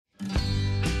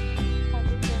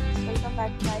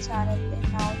back to my channel,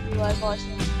 and now you are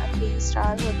watching a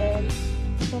 3-star hotel.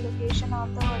 The location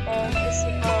of the hotel is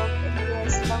superb and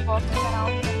guests love walking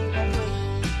around the neighborhood.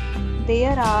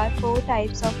 There are 4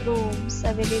 types of rooms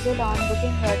available on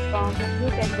booking.com. You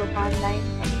can book online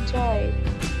and enjoy it.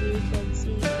 You can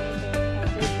see more than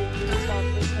 100 reviews of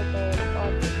this hotel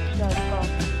on booking.com.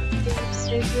 Its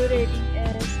review rating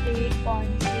is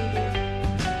 8.0,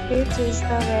 which is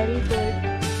the very good.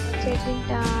 The check-in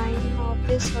time of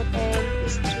this hotel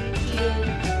is 3 p.m.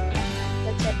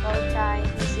 The checkout time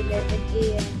is 11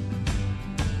 a.m.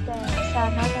 Pets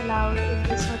are not allowed in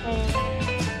this hotel.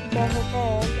 The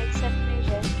hotel accepts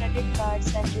major credit cards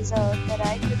and reserves the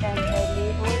right to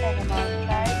temporarily hold an amount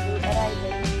prior to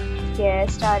arrival.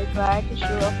 Guests are required to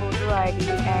show a photo ID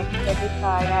and credit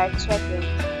card at check-in.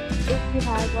 If you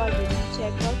have already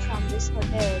checked out from this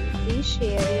hotel, please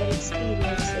share your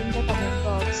experience in the comment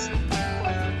box.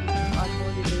 For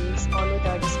more details, follow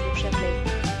the description link.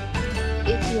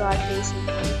 If you are facing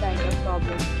any kind of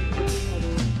problem in booking a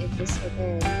room in this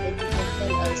hotel, then you can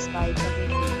tell us by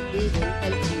commenting. We will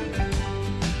help you.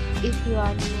 If you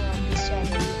are new on this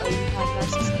channel or you have not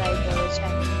subscribed our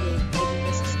channel yet, then you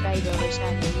can subscribe our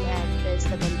channel and press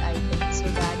the bell icon so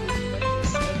that you don't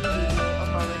miss any video of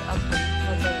our upcoming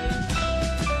hotel.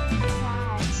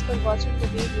 Thanks for watching the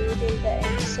video till the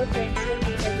end. So friends, will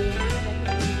meet again in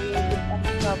another video with a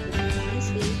new topic. Be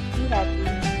safe, be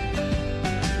happy.